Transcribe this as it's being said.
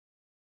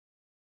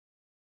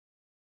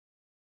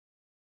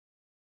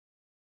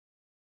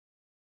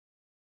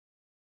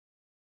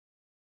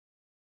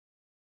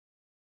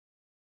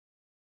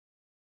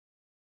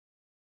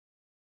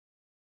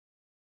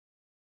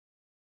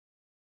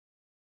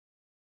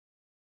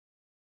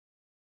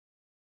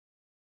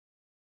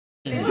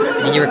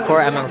And you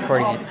record? I'm not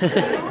recording it.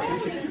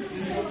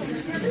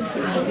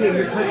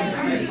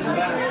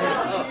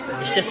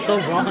 It's just so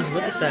wrong.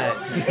 Look at that.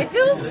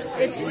 It's...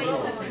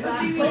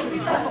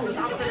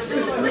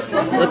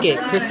 Look at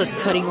Krista's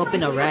cutting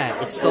open a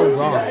rat. It's so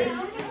wrong.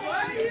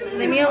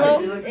 Leave me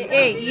alone.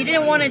 Hey, you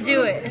didn't want to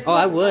do it. Oh,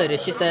 I would.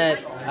 It's just that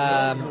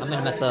I'm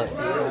gonna mess up.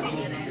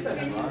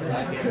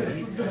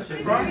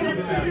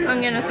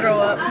 I'm gonna throw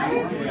up.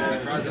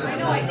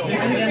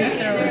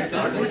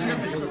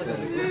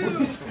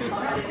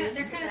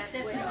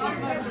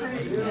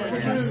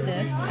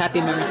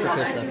 Happy memories for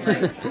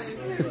Krista.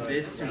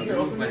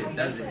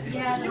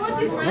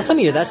 Don't tell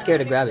me you're that scared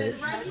to grab it.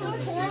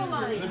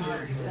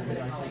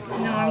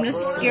 No, I'm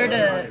just scared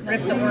to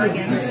rip the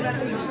organs.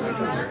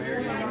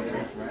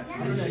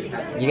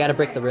 You gotta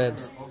break the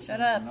ribs.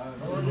 Shut up.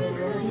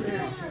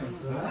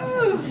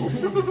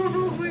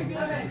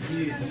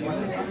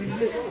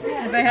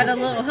 If I had a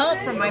little help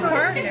from my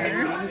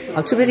partner...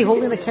 I'm too busy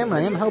holding the camera.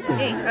 I am helping.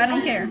 Hey, I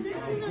don't care.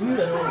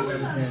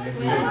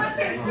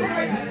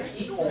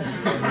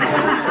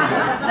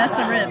 That's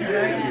the ribs,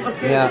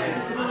 right? Yeah.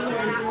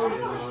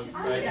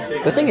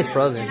 Good thing it's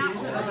frozen.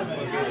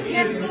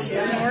 It's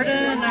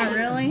sorta, not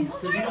really.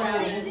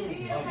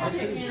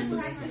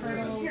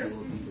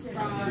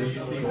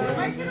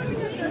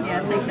 Yeah,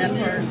 take that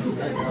part.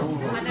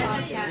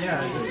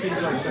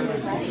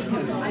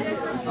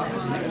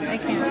 I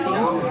can't see.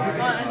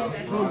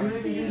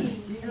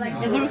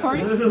 Is it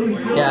recording?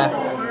 Yeah.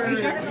 Are you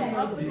sure?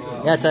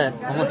 Yeah, it's at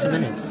almost 2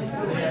 minutes.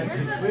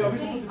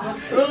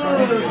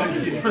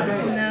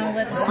 No,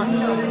 let's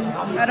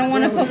move. I don't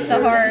want to poke the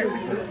heart.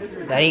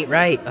 That ain't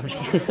right. I'm just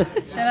kidding.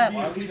 Shut up.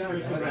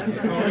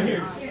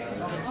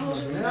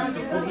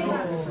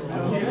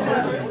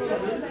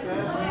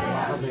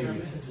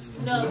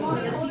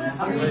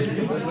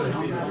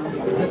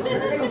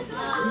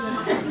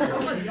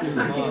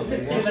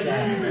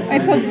 I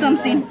poked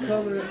something.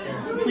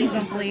 Please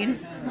don't bleed.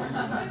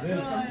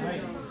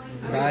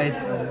 Guys,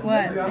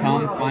 What?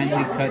 Tom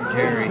finally cut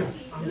Jerry.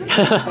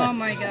 Oh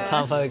my gosh.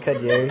 Tom finally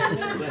cut Jerry.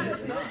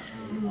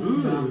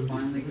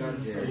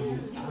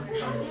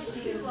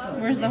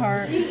 Where's the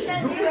heart?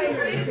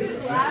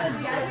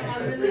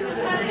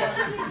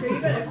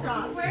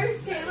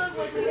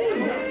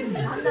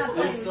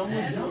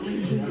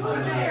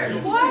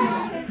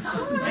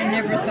 I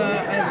never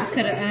thought I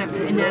could have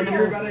an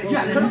animal.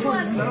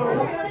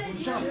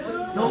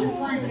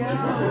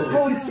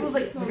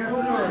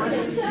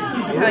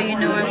 This is how you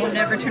know I will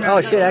never turn Oh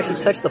off. shit, I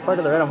actually touched the part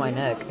of the red on my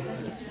neck.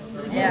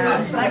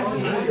 Yeah.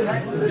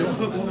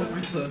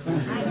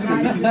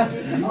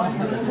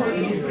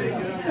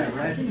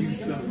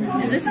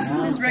 Is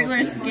this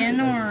regular skin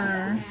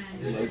or?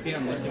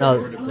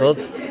 No, well,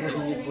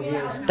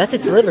 that's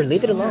its liver.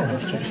 Leave it alone. I'm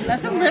just kidding.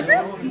 That's a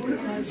liver?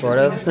 Sort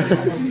of.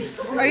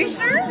 Are you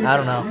sure? I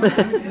don't know.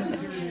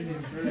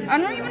 I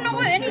don't even know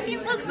what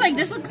anything looks like.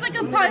 This looks like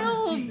a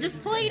pile of this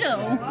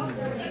Play-Doh.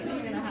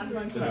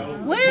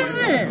 What is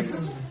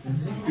this?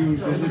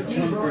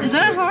 Is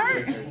that a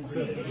heart?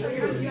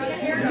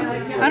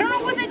 I don't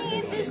know what any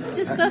of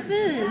this stuff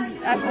is.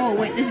 Oh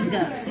wait, this is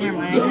guts. Never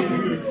mind, I see it.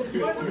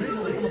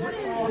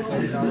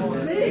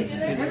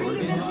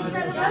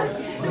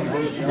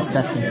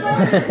 Disgusting.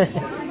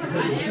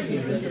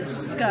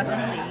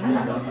 Disgusting.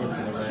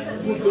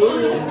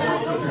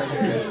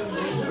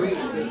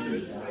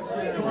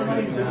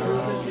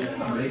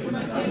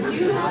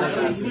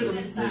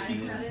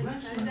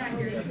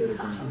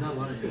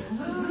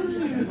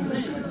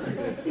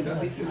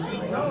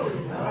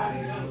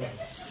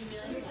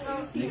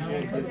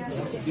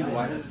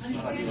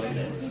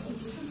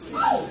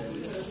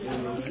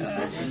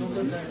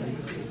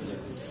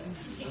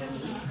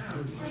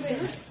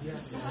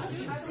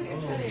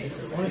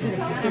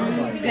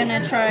 I'm gonna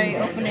try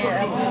open it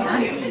up more.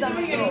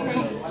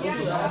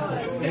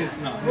 It's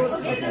not.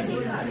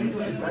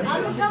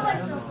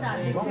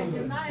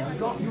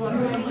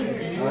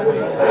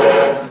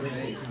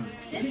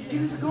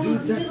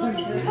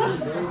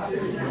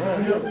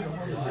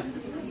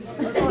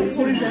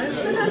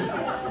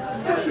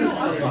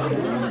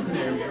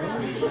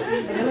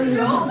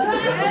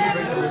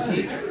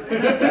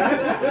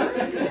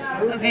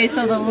 Okay,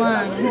 so the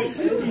lungs.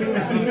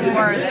 Where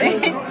are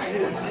they?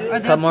 Are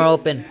they Cut more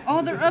open.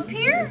 Oh, they're up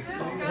here?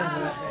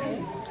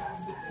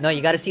 No,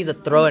 you gotta see the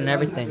throat and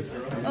everything.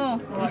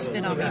 Oh, you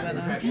spit on me by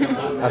the way.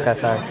 Okay,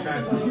 sorry.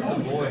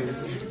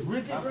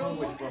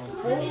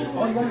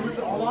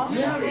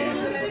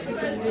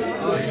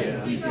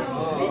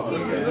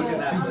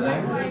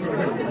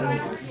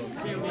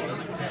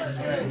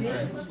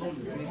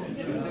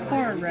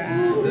 Poor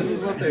rat. This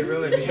is what they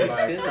really mean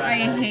by I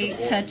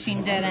hate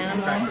touching dead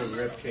animals.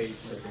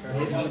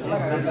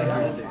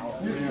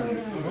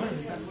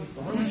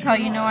 This is how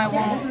you know I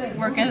won't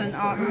work as an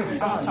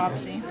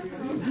autopsy.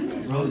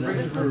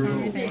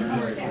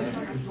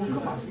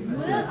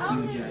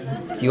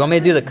 Do you want me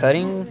to do the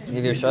cutting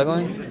if you're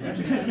struggling?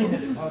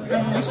 I'm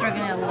only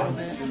struggling a little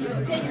bit.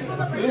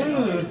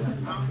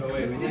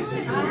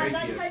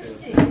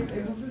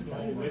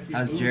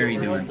 How's Jerry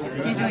doing?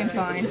 He's doing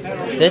fine.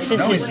 This is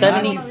his he's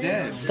not. He's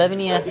dead.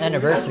 70th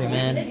anniversary,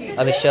 man,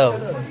 of his show.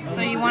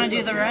 So you want to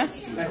do the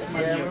rest?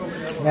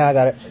 Yeah, I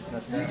got it.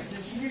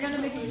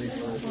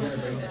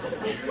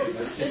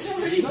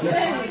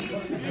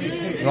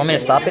 You want me to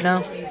stop it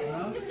now?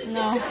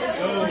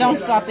 No. Don't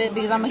stop it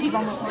because I'm going to keep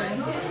on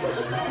recording.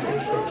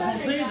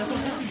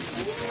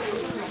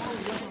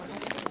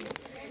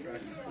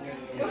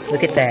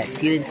 Look at that.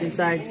 See the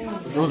insides?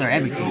 Those are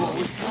everything.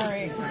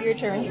 Alright, your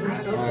turn.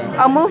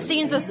 I'll move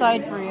things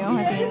aside for you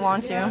if you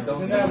want to.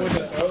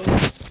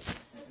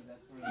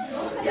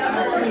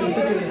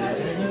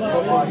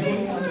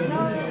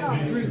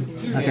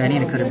 Okay, I need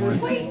to cut it more.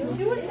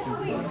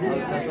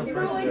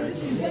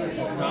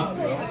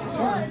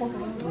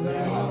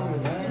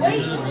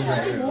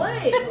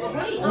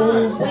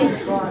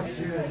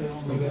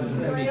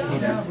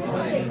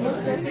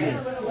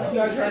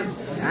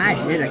 Ah,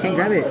 shit, I can't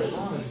grab it.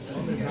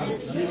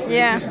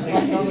 Yeah.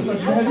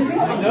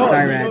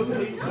 Sorry, Rat.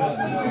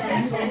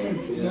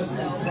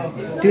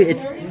 Dude,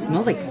 it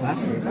smells like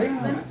plastic.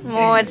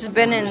 Well, it's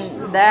been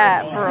in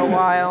that for a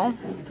while.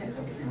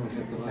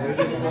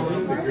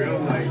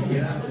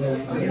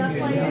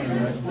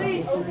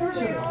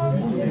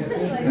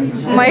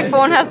 My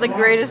phone has the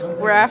greatest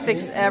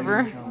graphics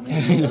ever.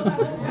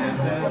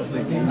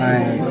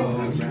 Alright,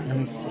 let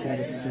me try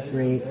to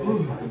separate.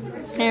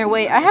 Here,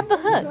 wait, I have the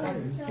hook.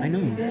 I know.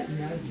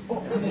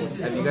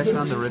 Have you guys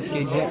found the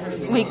ribcage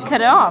yet? We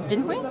cut it off,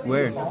 didn't we?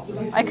 Where?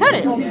 I cut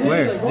it.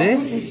 Where?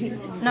 This?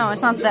 No,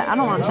 it's not that. I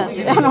don't want to touch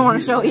it. I don't want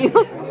to show you.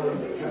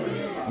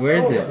 Where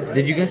is it?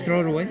 Did you guys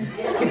throw it away?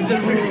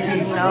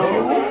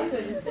 No.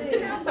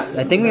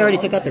 I think we already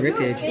took out the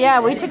ribcage. Yeah,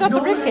 we took out the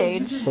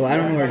ribcage. So I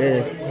don't know where it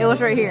is. It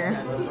was right here.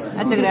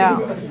 I took it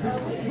out.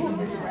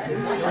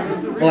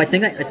 Oh, I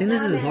think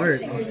this is his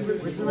heart.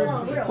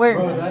 Where?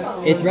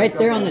 It's right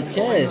there on the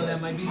chest.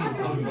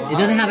 It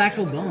doesn't have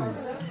actual bones.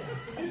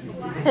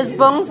 His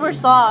bones were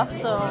soft,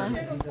 so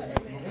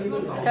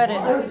cut it.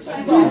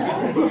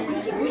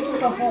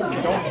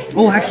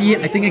 Oh, actually,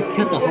 I think I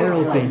cut the heart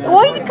open.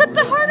 Why did you cut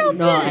the heart open?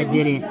 No, I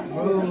didn't.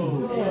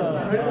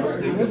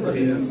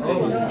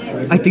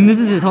 I think this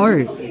is his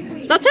heart.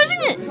 Stop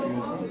touching it.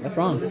 What's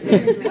wrong?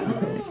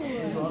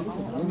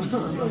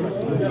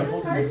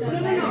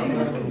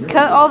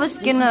 Cut all the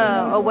skin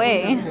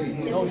away.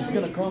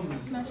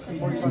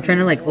 I'm trying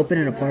to like open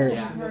it apart.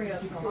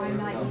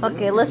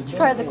 Okay, let's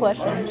try the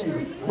question.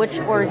 Which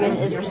organ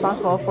is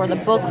responsible for the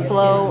bulk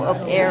flow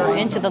of air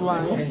into the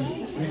lungs?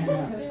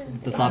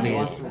 The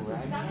esophagus.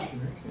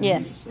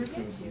 Yes.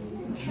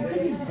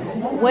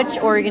 Which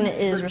organ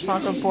is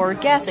responsible for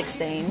gas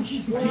exchange?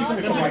 You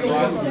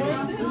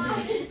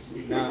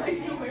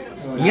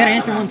gotta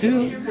answer one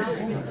too.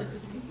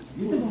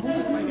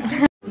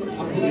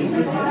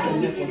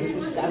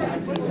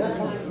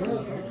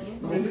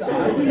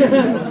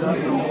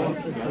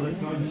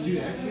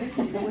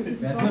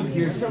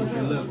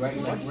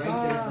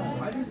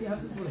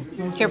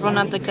 Careful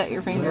not to cut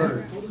your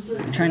finger.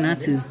 Try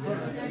not to.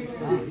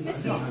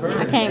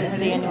 I can't even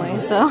see anyway,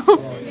 so.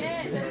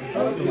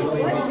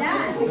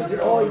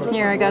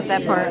 Here, I got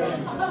that part.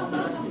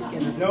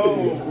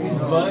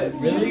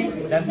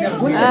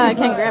 I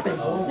can't grab it.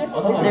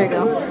 There you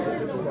go.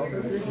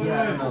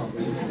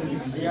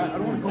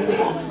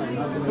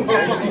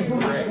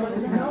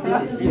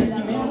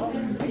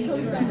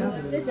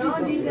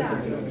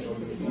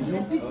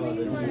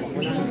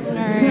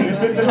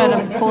 Alright, try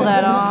to pull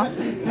that off.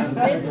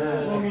 There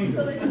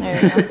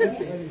you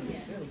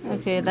go.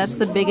 Okay, that's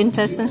the big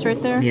intestines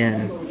right there. Yeah.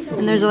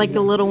 And there's like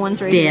the little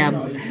ones right here.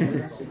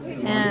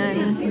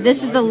 And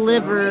this is the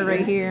liver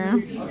right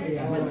here.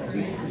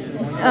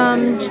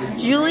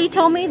 Julie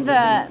told me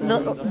that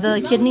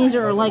the kidneys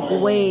are like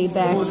way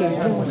back here.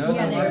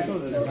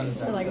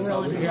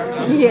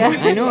 Yeah.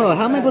 I know.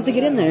 How am I supposed to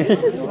get in there?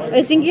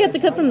 I think you have to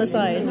cut from the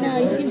sides. No,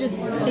 you can just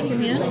take your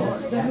hand.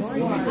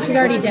 She's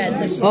already dead,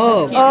 so she's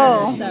Oh.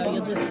 Oh. so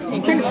you'll just I'm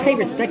take trying your to pay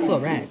respect to a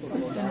rat. and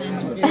then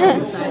just do it on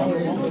the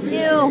side.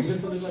 Ew.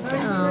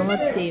 Oh,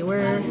 let's see,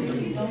 where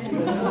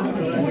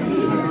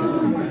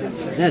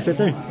Yeah, it's right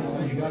there.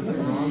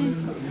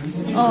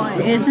 Oh,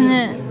 isn't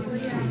it?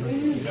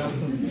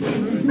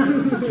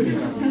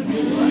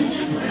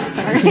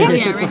 Sorry. oh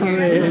yeah, right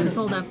here. Just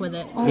pulled up with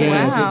it. Oh,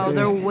 Yeah, it's wow, right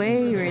they're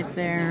way right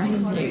there.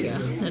 There you go.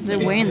 That's They're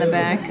way in the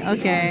back.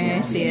 Okay,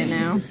 I see it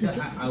now.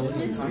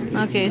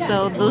 Okay,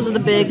 so those are the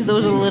bigs,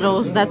 those are the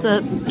littles. That's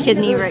a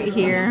kidney right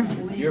here.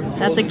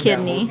 That's a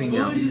kidney.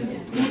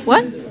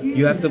 What?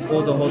 You have to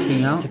pull the whole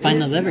thing out? To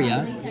find the liver,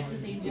 yeah.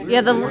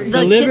 Yeah, the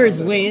liver is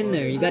way in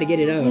there. You gotta get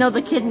it out. No,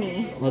 the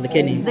kidney. Well, the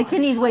kidney. The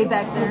kidney's way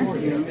back there.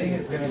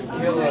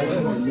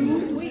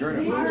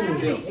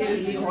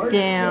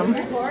 Damn.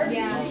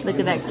 Look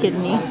at that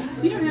kidney.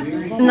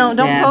 No,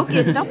 don't Yeah. poke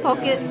it. Don't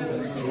poke it.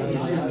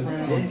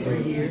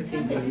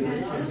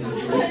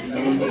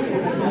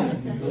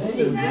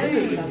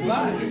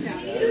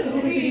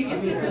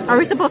 Are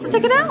we supposed to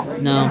take it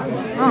out? No.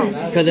 Oh.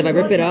 Because if I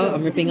rip it out,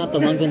 I'm ripping out the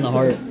lungs and the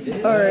heart.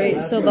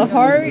 Alright, so the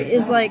heart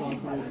is like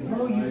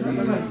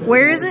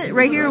Where is it?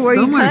 Right here where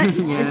Somewhere. you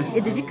cut? Yeah.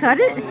 Did you cut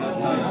it?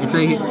 It's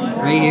right here.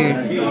 Right here.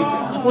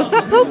 Well,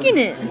 stop poking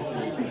it.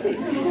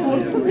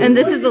 And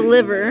this is the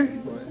liver.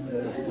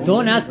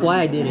 Don't ask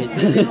why I did it.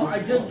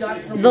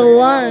 The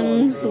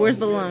lungs. Where's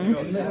the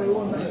lungs?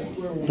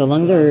 The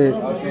lungs are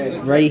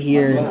right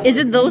here. Is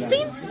it those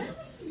things?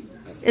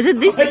 Is it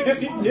these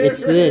things?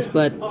 It's this,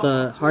 but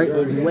the heart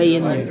is way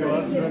in there.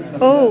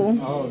 Oh.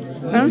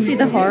 I don't see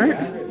the heart.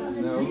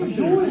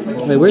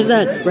 Wait, where's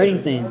that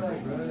spreading thing?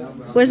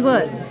 Where's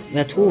what?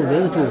 That tool,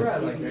 the other tool.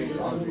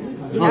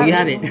 Oh, you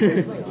have it.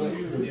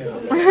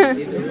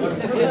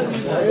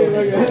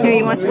 Here,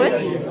 you want to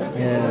switch?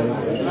 Yeah.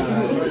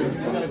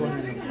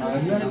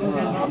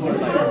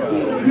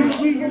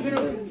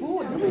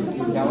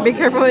 Be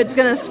careful, it's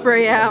gonna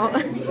spray out.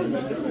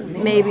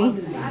 Maybe.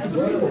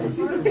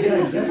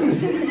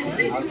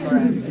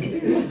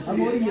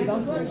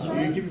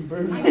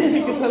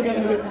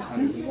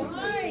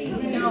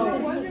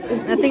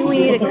 I think we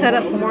need to cut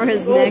up more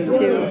his neck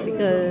too,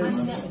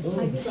 because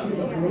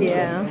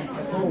yeah.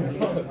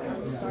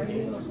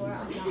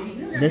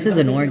 This is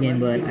an organ,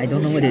 but I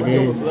don't know what it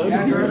is.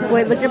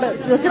 Wait, look at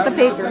the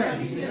paper.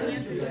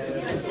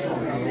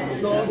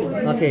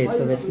 Okay,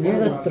 so it's near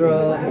the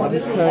throat. I'm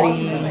just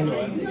cutting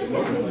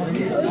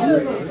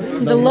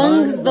The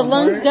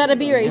lungs gotta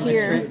be right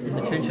here. in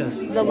the trencher.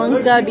 The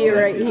lungs gotta be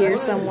right here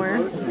somewhere.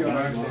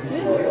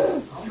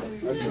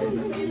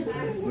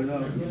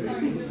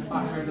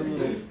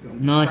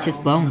 No, it's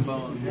just bones.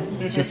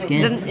 It's just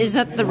skin. Then, is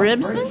that the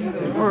ribs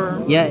then?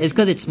 Or Yeah, it's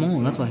because it's small.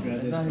 That's why.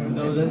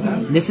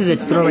 This is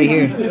its throat right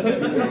here.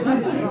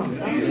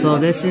 So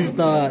this is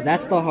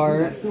that's the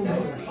heart.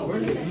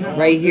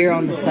 Right here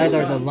on the sides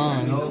are the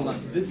lungs.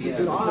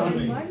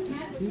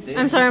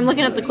 I'm sorry, I'm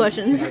looking at the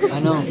questions. I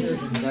know.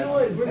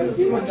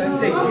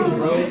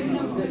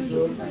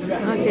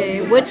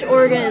 Okay, which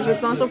organ is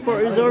responsible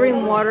for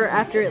absorbing water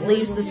after it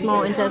leaves the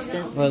small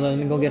intestine? Well, let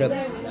me go get a.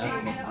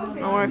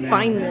 Or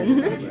find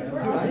them.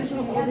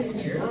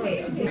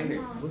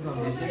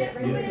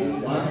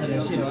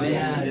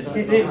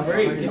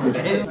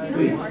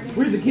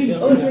 Where's the king?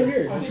 Oh, it's right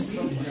here.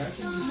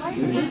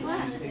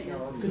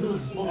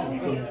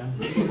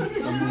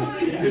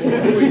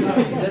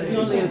 That's the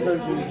only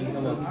assumption we can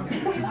come up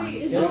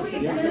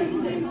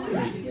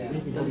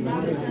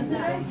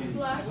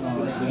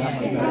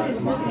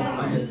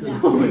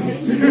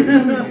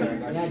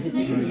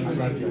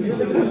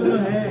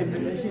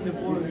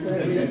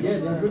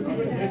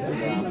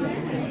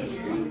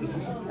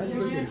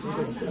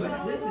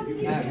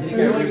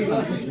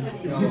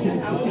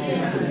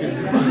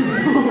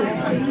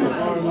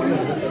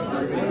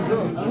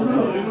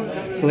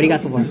So what do you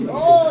got so far?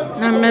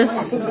 I'm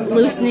just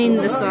loosening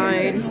the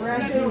sides.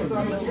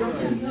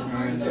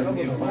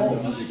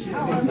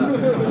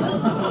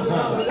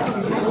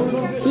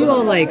 She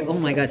all like, oh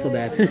my god, so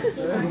bad.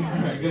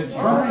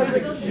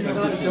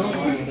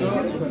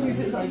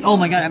 Oh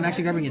my god, I'm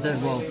actually grabbing his head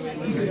as well.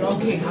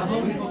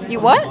 You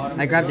what?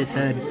 I grabbed his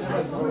head.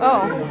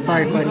 Oh.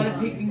 Sorry,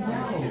 buddy.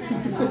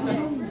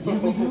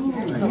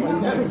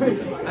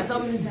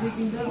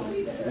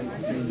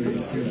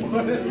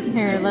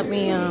 Here, let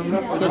me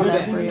get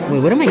that for you.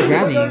 Wait, what am I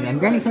grabbing? I'm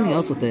grabbing something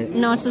else with it.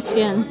 No, it's the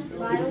skin.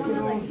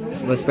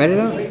 What, spread it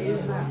out?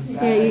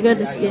 Yeah, you got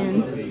the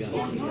skin.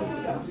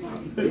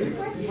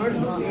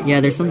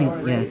 Yeah, there's something,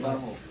 yeah.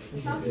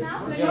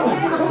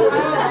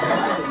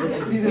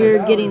 You're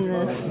getting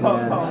this.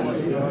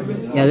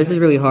 Yeah, this is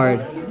really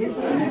hard.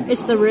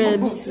 It's the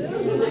ribs.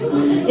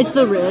 It's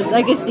the ribs.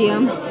 I can see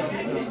them.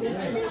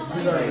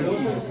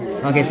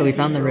 Okay, so we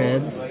found the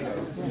ribs.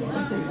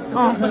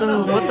 Oh,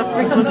 then what the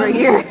freak was right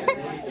here?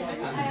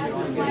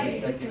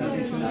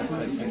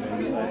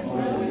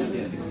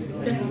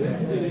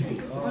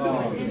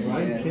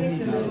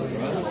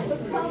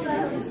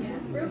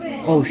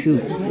 Oh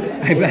shoot,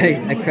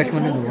 I crushed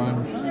one of the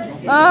lungs.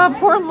 Oh,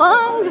 poor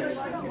lung.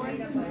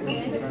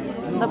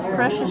 The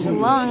precious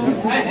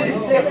lungs.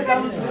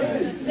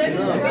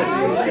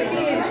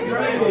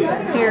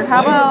 Here,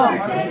 how about...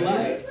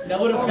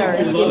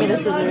 Sorry, give me the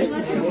scissors.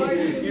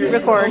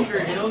 Record.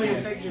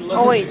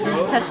 Oh wait, did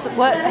you touch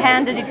what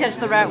hand did you touch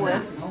the rat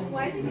with?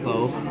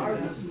 Both.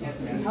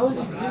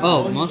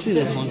 Oh, mostly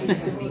this one.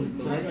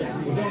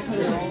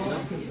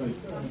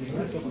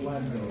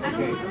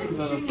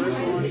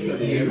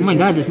 Oh my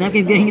god, this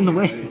napkin's getting in the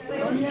way.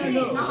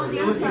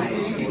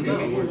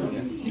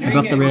 I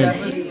broke the ribs.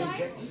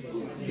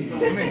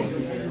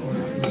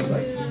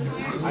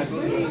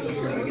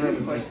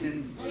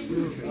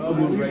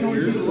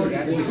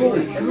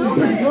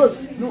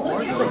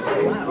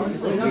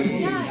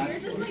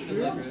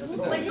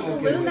 Like a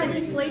balloon that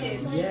deflated.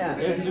 Yeah.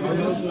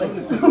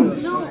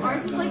 No,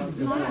 ours is like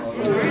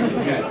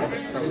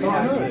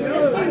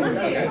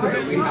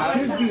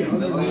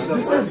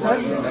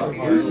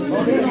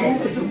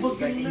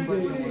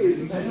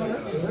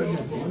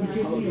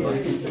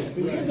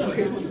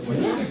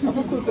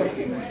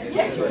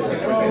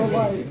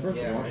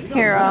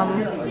Here,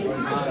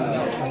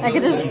 I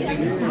could just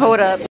hold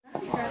up.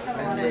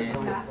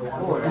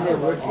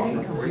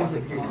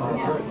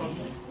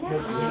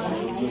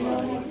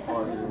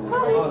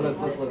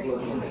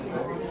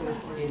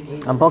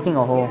 I'm poking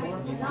a hole.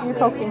 You're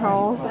poking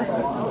holes.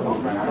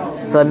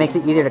 So it makes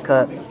it easier to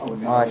cut.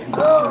 Watch. Here,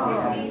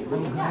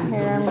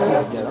 I'm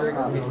just...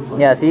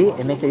 Yeah, see?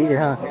 It makes it easier,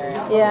 huh?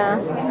 Yeah.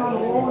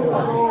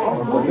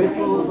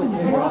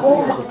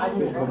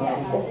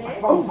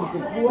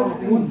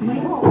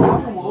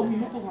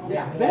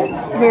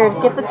 Here,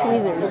 get the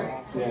tweezers.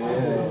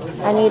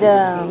 I need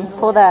to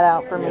pull that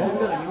out for me.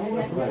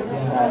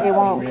 It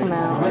won't come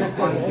out.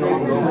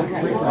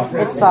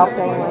 It's soft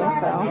anyway,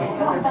 so.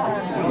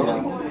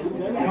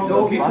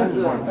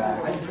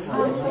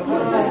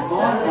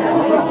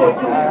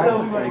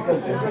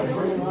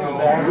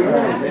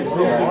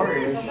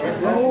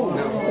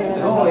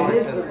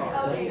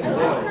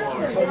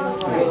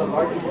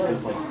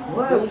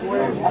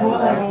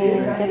 Let me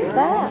get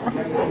that.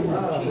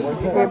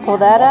 Here, pull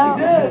that out.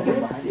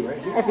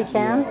 If you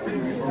can.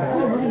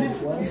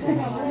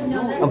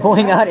 I'm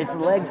pulling out its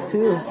legs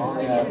too.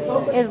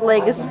 His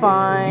leg is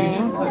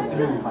fine.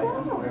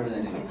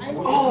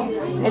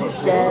 It's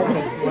dead.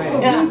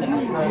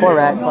 Poor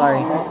rat,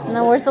 sorry.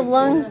 Now, where's the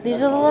lungs?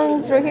 These are the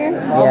lungs right here?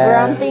 Yeah.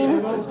 Brown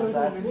things?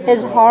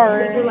 His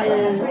heart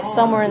is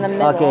somewhere in the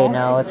middle. Okay,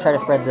 now let's try to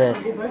spread this.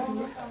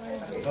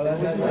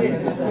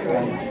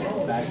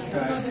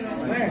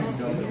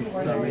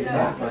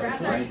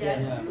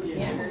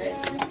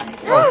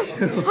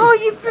 Oh,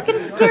 you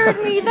freaking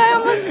scared me. That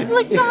almost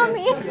flicked on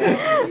me.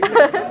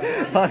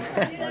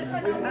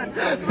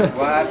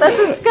 That's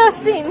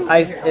disgusting.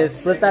 It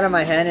slipped out of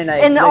my hand and I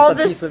And flicked all a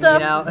this piece of stuff.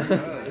 meat out.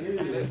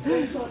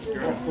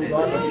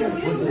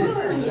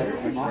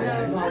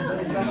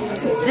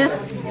 This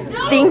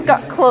thing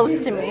got close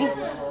to me.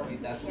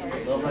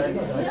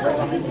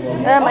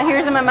 My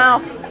hair's in my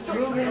mouth.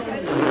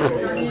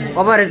 I'm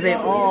about to say,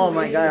 oh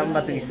my god, I'm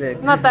about to be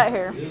sick. Not that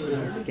hair.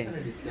 Just kidding.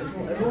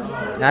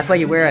 That's why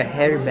you wear a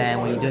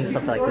hairband when you're doing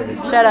stuff like this.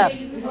 Shut up.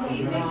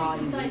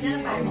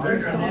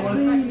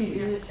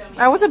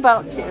 I was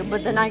about to,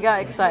 but then I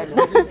got excited.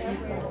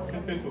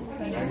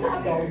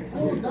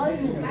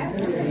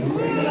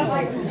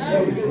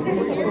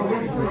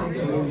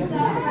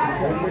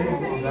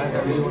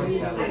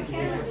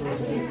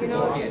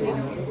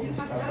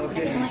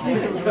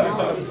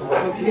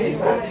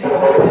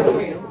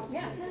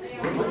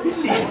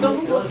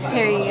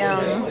 Here you go.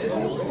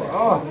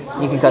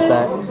 You can cut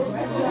that.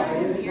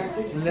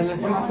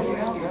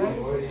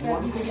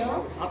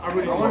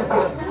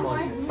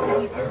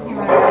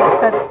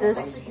 Cut this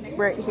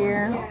right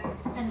here.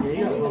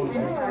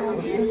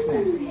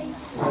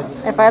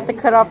 If I have to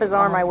cut off his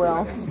arm, I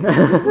will.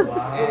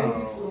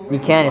 You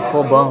can, it's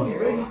full bone.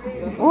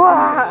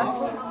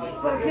 Wow.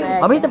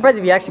 I'll be surprised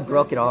if you actually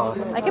broke it off.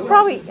 I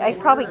probably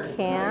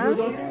can.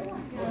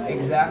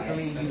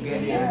 Exactly, you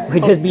get it. We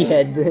just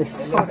behead this.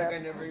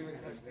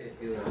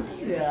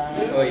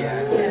 Oh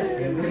yeah.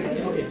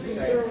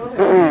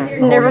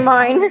 Never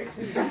mind.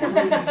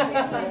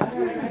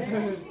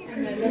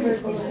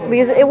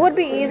 Because it would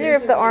be easier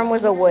if the arm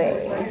was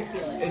away.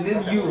 And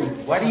then you,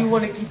 why do you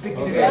want to keep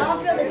picking it up?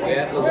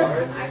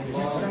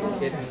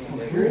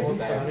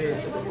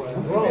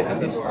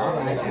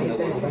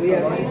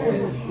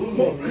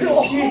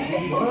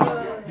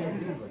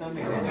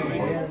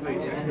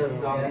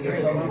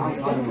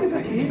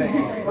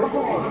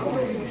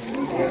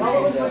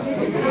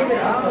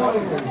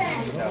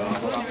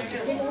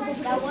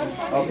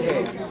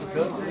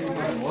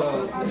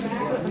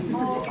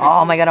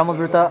 Oh my god, I almost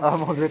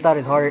ripped out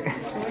his heart.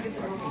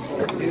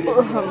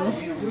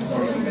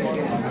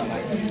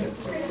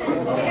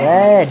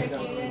 Red.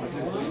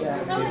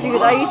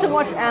 Dude, I used to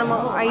watch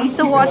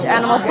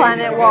Animal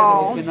Planet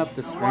while Open up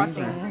the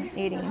string.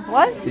 eating.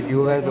 What? Did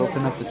you guys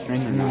open up the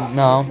string or not?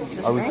 No,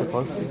 Are we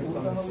supposed to?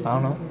 I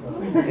don't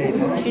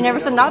know. She never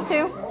said not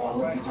to.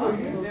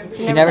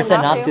 She never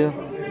said not to.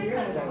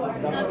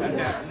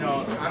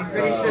 No, I'm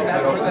pretty sure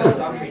that's what the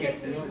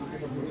esophagus is.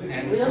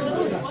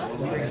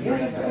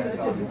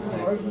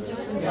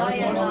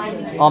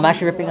 Oh, I'm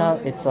actually ripping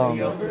out its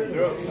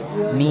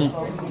meat,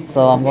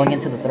 so I'm going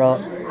into the throat,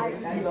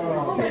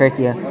 the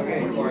trachea.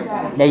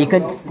 Yeah, you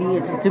could see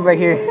it's tube right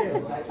here.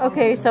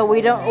 Okay, so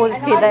we don't.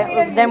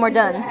 Okay, then we're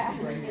done.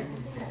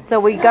 So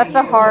we got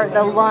the heart,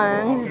 the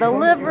lungs, the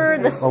liver,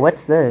 the. Oh,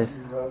 what's this?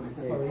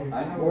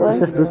 What's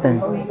this blue thing?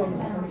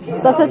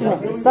 Stop touching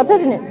it. Stop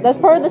touching it. That's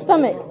part of the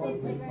stomach.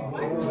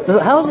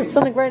 How is its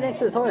stomach right next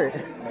to its heart?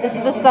 This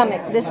is the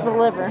stomach. This is the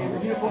liver.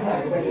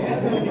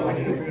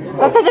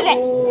 Stop touching it.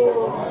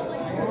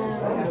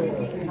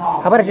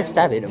 How about I just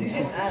stab it?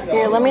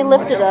 Here, let me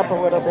lift it up a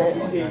little bit.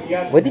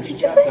 What did you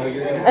just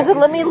say? I said,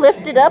 let me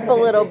lift it up a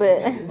little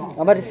bit. I'm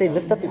about to say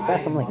lift up its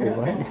ass. I'm like, wait,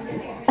 what?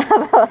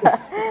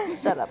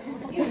 Shut up.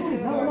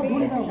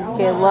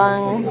 Okay,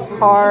 lungs,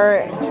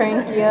 heart,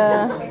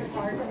 trachea,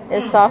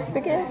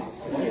 esophagus.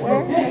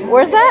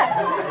 Where's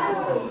that?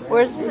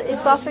 Where's the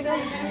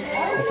esophagus?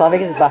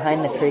 Esophagus is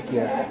behind the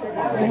trachea.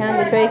 Behind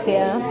the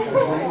trachea.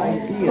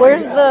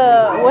 Where's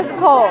the, what's it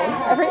called?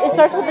 It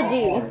starts with a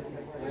D.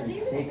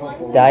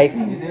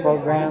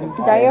 Diaphragm.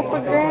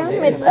 Diaphragm?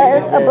 It's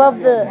above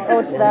the, oh,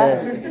 it's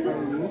that.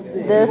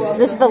 this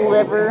is the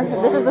liver.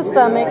 This is the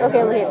stomach.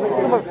 Okay,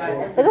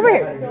 look over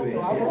here.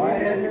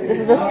 This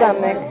is the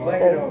stomach.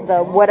 The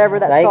whatever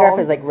that's Diagraph called.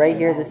 is like right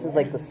here. This is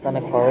like the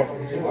stomach part,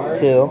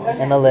 too,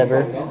 and the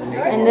liver.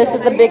 And this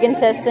is the big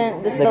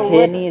intestine. This is The the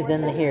kidney is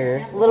in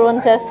here. little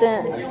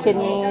intestine,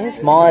 kidneys.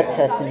 Small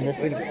intestine. This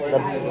is the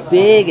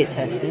big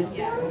intestine.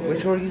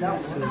 Which organ is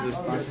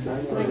responsible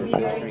for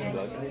filtering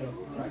blood?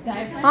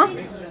 Huh?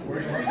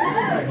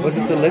 Was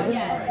it the liver?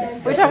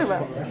 What are you talking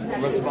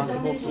about?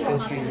 Responsible for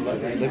filtering blood?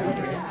 Liver?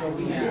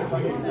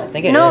 I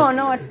think it is.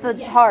 No, it's the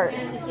heart.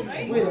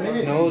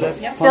 No,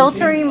 that's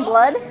Filtering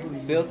blood?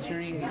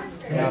 filtering.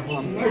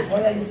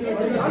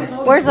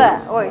 Where's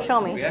that? Oh, wait, show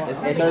me. It's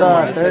the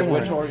third third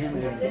one. Which organ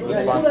is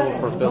responsible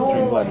for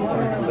filtering blood? Is it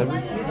the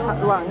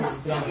liver? Lungs.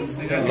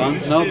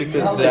 Lungs? No,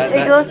 because It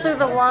that goes through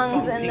the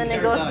lungs and then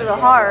it goes through the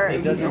heart.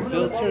 it doesn't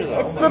filter though.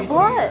 It's the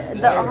blood.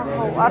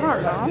 I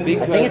don't know.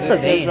 Because I think it's the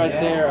it says vein. right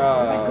there.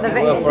 The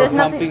vein. Well, for There's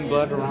nothing- pumping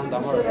blood around the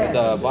heart,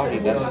 the body.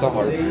 That's the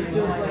heart.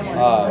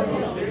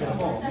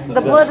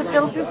 The blood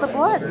filters the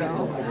blood.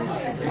 No,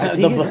 I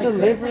think it's the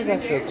liver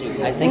that filters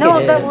it. I think no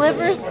it the is.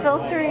 liver's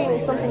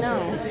filtering something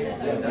else.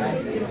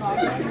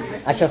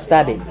 I shall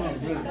stab it.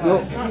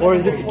 No, or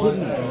is it the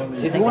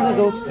kidney? It's one of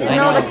those two.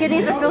 No, the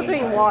kidneys are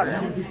filtering water.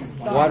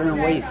 Water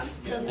and waste,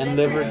 and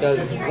liver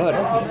does blood.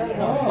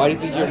 Why do you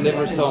think your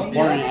liver is so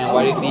important, and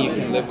why do you think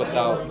you can live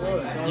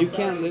without? You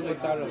can't live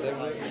without a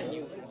liver.